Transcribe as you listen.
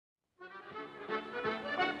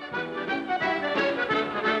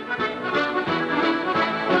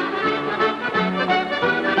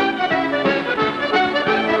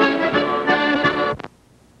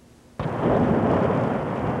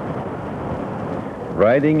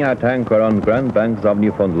Riding at anchor on Grand Banks of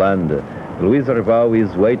Newfoundland, Louisa Revaux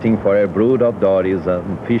is waiting for a brood of dories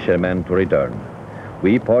and fishermen to return.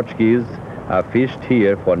 We Portuguese have fished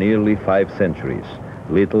here for nearly 5 centuries.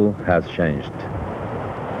 Little has changed.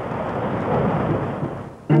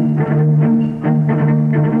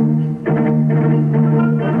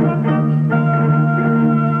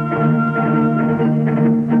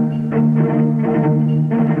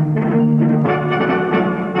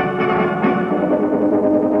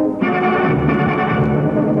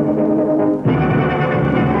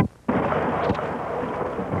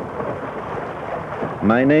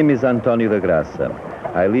 My name is António da Graça.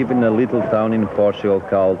 I live in a little town in Portugal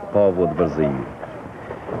called Povo de Varzim.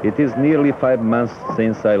 It is nearly 5 months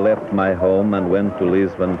since I left my home and went to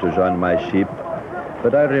Lisbon to join my ship,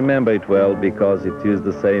 but I remember it well because it is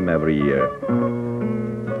the same every year.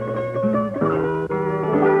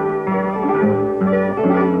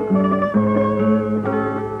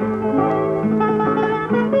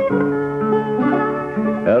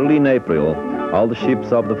 Early in April, all the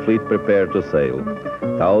ships of the fleet prepare to sail.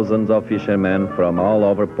 Thousands of fishermen from all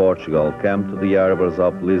over Portugal come to the harbors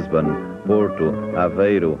of Lisbon, Porto,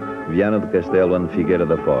 Aveiro, Viana do Castelo and Figueira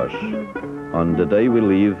da Foz. On the day we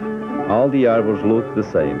leave, all the harbors look the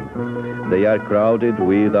same. They are crowded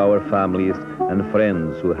with our families and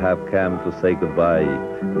friends who have come to say goodbye.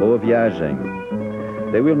 Boa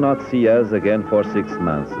viagem. They will not see us again for 6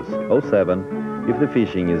 months, or 7, if the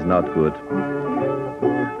fishing is not good.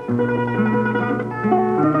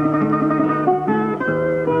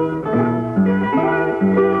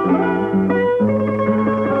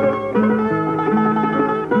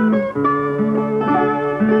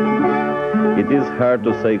 It is hard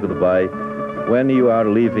to say goodbye when you are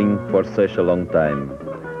leaving for such a long time.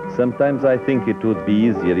 Sometimes I think it would be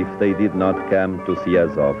easier if they did not come to see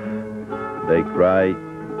us off. They cry,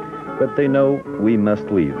 but they know we must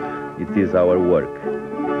leave. It is our work.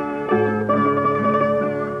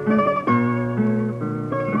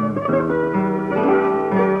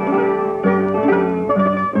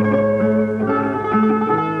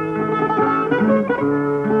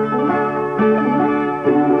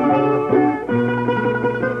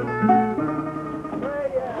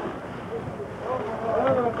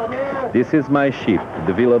 This is my ship,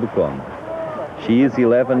 the Vila do Conde. She is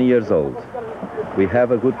 11 years old. We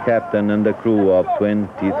have a good captain and a crew of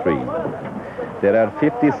 23. There are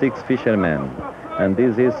 56 fishermen, and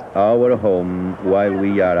this is our home while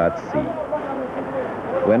we are at sea.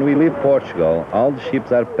 When we leave Portugal, all the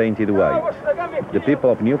ships are painted white. The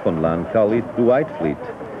people of Newfoundland call it the White Fleet,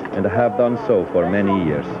 and have done so for many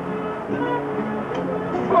years.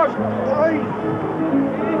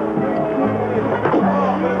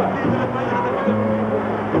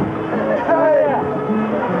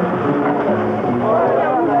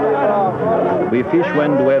 We fish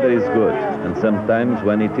when the weather is good, and sometimes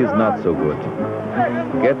when it is not so good.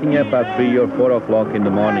 Getting up at 3 or 4 o'clock in the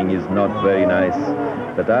morning is not very nice,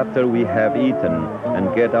 but after we have eaten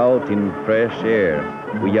and get out in fresh air,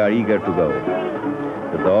 we are eager to go.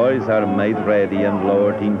 The dories are made ready and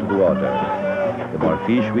lowered into the water. The more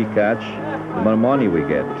fish we catch, the more money we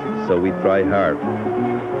get, so we try hard.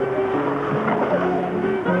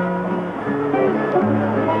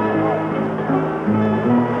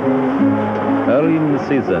 Early in the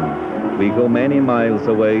season, we go many miles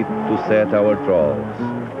away to set our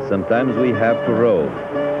trawls. Sometimes we have to row,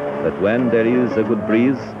 but when there is a good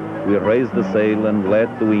breeze, we raise the sail and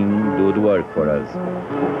let the wind do the work for us.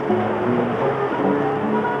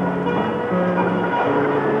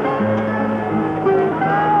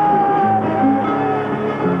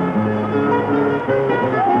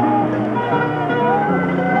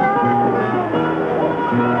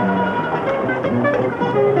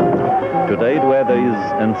 Today the weather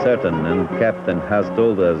is uncertain and the captain has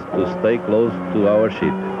told us to stay close to our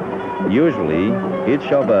ship. Usually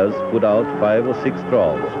each of us put out 5 or 6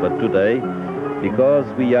 trawls, but today, because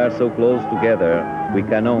we are so close together, we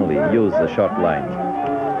can only use a short line.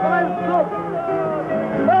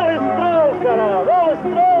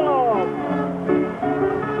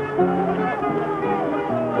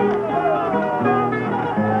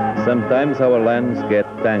 Sometimes our lines get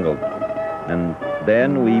tangled, and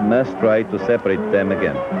then we must try to separate them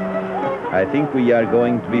again. I think we are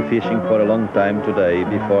going to be fishing for a long time today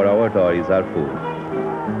before our dories are full.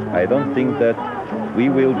 I don't think that we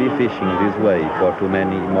will be fishing this way for too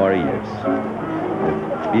many more years.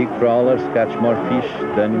 The big trawlers catch more fish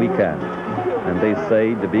than we can, and they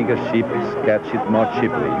say the bigger ships catch it more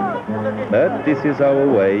cheaply. But this is our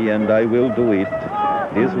way, and I will do it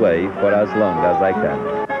this way for as long as I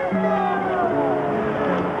can.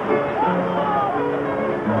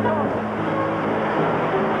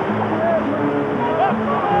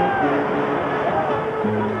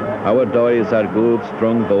 Our dories are good,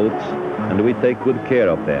 strong boats, and we take good care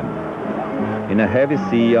of them. In a heavy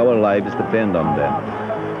sea, our lives depend on them.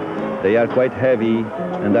 They are quite heavy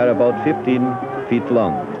and are about 15 feet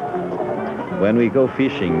long. When we go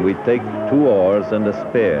fishing, we take 2 oars and a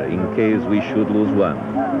spare in case we should lose one.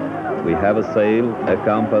 We have a sail, a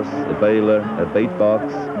compass, a bailer, a bait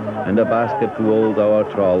box, and a basket to hold our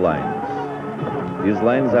trawl lines. These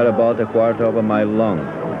lines are about 1/4 mile long,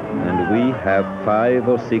 and we have 5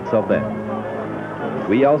 or 6 of them.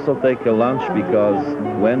 We also take a lunch because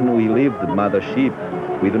when we leave the mother ship,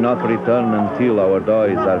 we do not return until our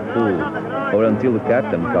dories are full or until the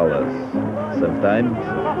captain calls us. Sometimes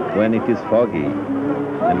when it is foggy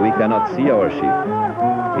and we cannot see our ship,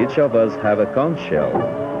 each of us have a conch shell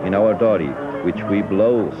in our dory, which we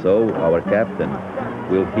blow so our captain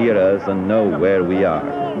will hear us and know where we are.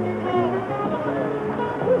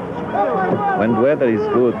 When the weather is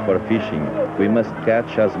good for fishing, we must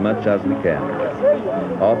catch as much as we can.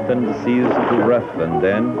 Often the sea is too rough and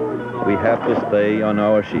then we have to stay on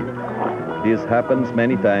our ship. This happens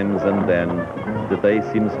many times and then the day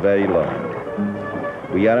seems very long.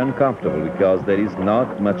 We are uncomfortable because there is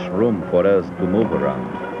not much room for us to move around.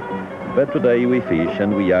 But today we fish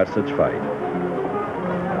and we are satisfied.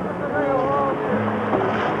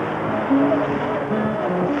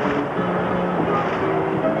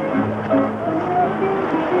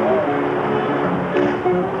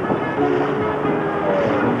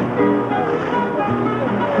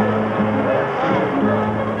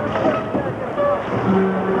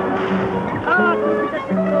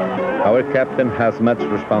 Our captain has much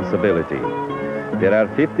responsibility. There are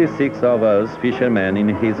 56 of us fishermen in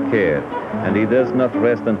his care, and he does not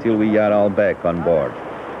rest until we are all back on board.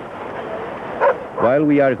 While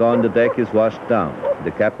we are gone, the deck is washed down.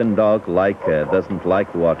 The captain dog, Laika, doesn't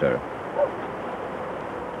like water.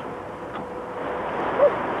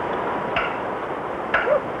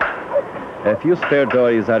 A few spare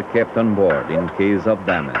dories are kept on board in case of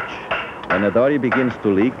damage. When a dory begins to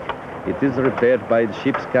leak, it is repaired by the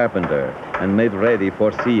ship's carpenter and made ready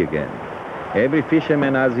for sea again. Every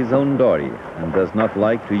fisherman has his own dory and does not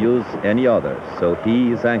like to use any other, so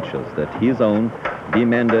he is anxious that his own be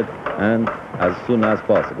mended and as soon as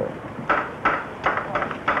possible.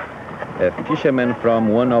 A fisherman from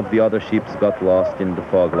one of the other ships got lost in the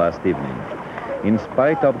fog last evening. In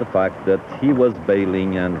spite of the fact that he was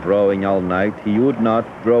bailing and rowing all night, he would not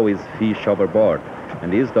throw his fish overboard,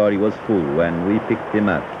 and his dory was full when we picked him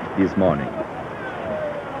up this morning.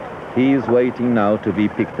 He is waiting now to be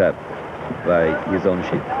picked up by his own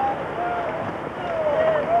ship.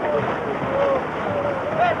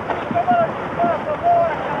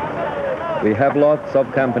 We have lots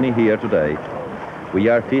of company here today. We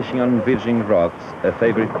are fishing on Virgin Rocks, a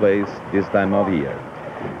favorite place this time of year.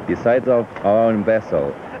 Besides of our own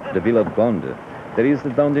vessel, the Villa de Conde, there is the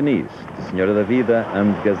Dom Denise, the Senhora da Vida,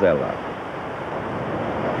 and Gazella.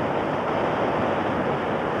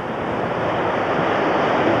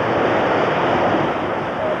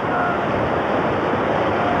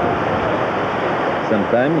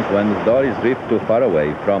 Sometimes, when the dories drift too far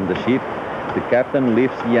away from the ship, the captain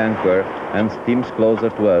lifts the anchor and steams closer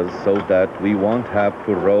to us so that we won't have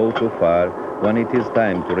to row too far when it is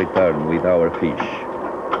time to return with our fish.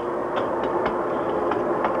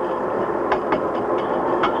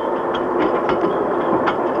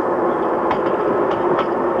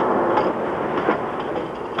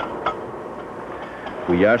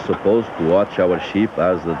 We are supposed to watch our ship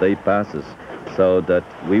as the day passes, so that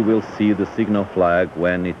we will see the signal flag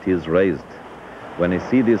when it is raised. When I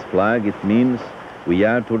see this flag, it means we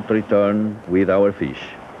are to return with our fish.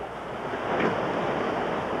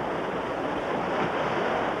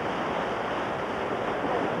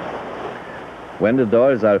 When the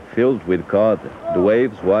dories are filled with cod, the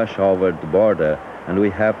waves wash over the border and we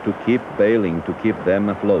have to keep bailing to keep them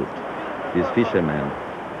afloat. This fisherman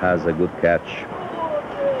has a good catch.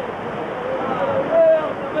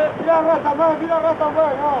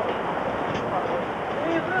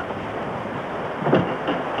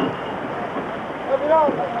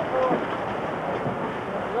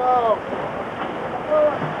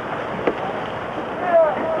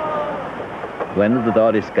 When the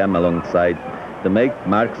dories come alongside, the mate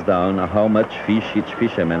marks down how much fish each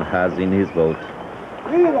fisherman has in his boat.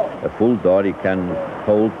 A full dory can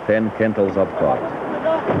hold 10 quintals of cod.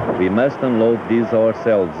 We must unload these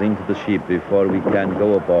ourselves into the ship before we can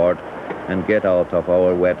go aboard and get out of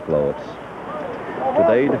our wet clothes.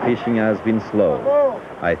 Today the fishing has been slow.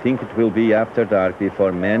 I think it will be after dark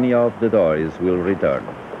before many of the dories will return.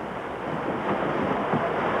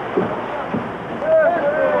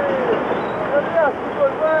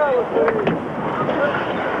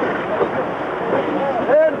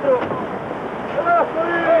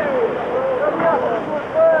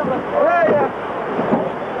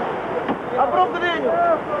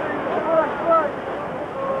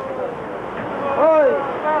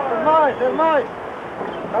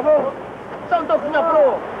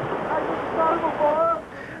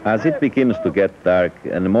 As it begins to get dark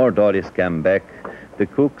and more dories come back, the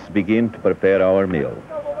cooks begin to prepare our meal.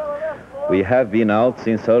 We have been out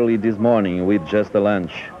since early this morning with just a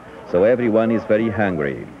lunch, so everyone is very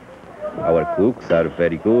hungry. Our cooks are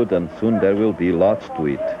very good, and soon there will be lots to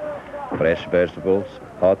eat. Fresh vegetables,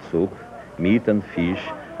 hot soup, meat and fish,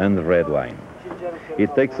 and red wine.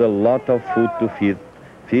 It takes a lot of food to feed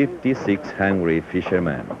 56 hungry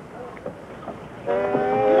fishermen.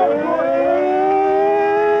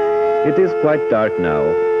 It is quite dark now,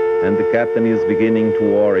 and the captain is beginning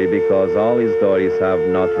to worry because all his dories have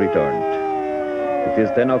not returned. It is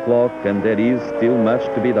 10 o'clock and there is still much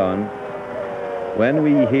to be done. When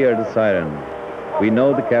we hear the siren, we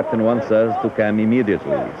know the captain wants us to come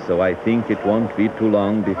immediately, so I think it won't be too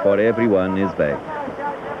long before everyone is back.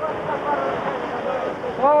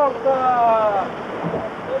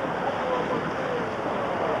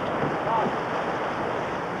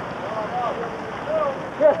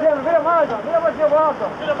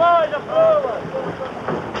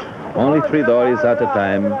 Only 3 dories at a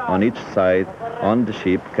time on each side on the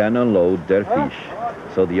ship can unload their fish,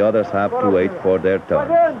 so the others have to wait for their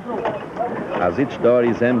turn. As each dory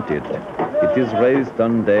is emptied, it is raised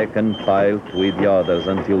on deck and piled with the others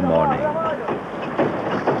until morning.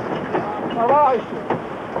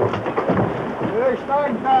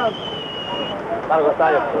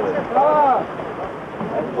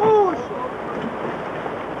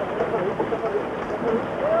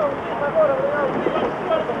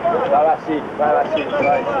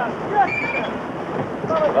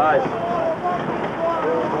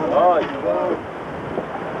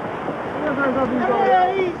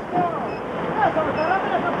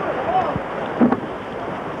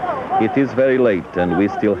 It is very late and we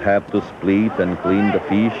still have to split and clean the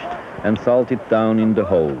fish and salt it down in the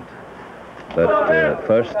hold. But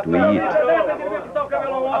first we eat.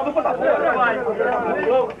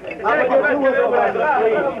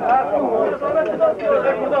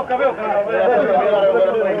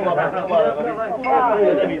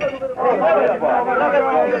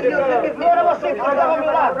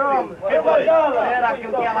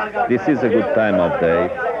 This is a good time of day.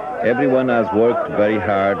 Everyone has worked very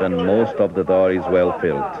hard and most of the door is well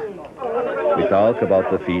filled. We talk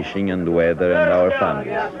about the fishing and the weather and our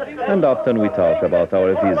families. And often we talk about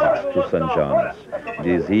our visits to St. John's.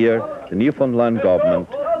 This year, the Newfoundland government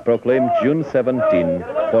proclaimed June 17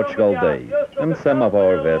 Portugal Day, and some of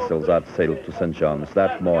our vessels had sailed to St. John's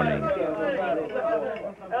that morning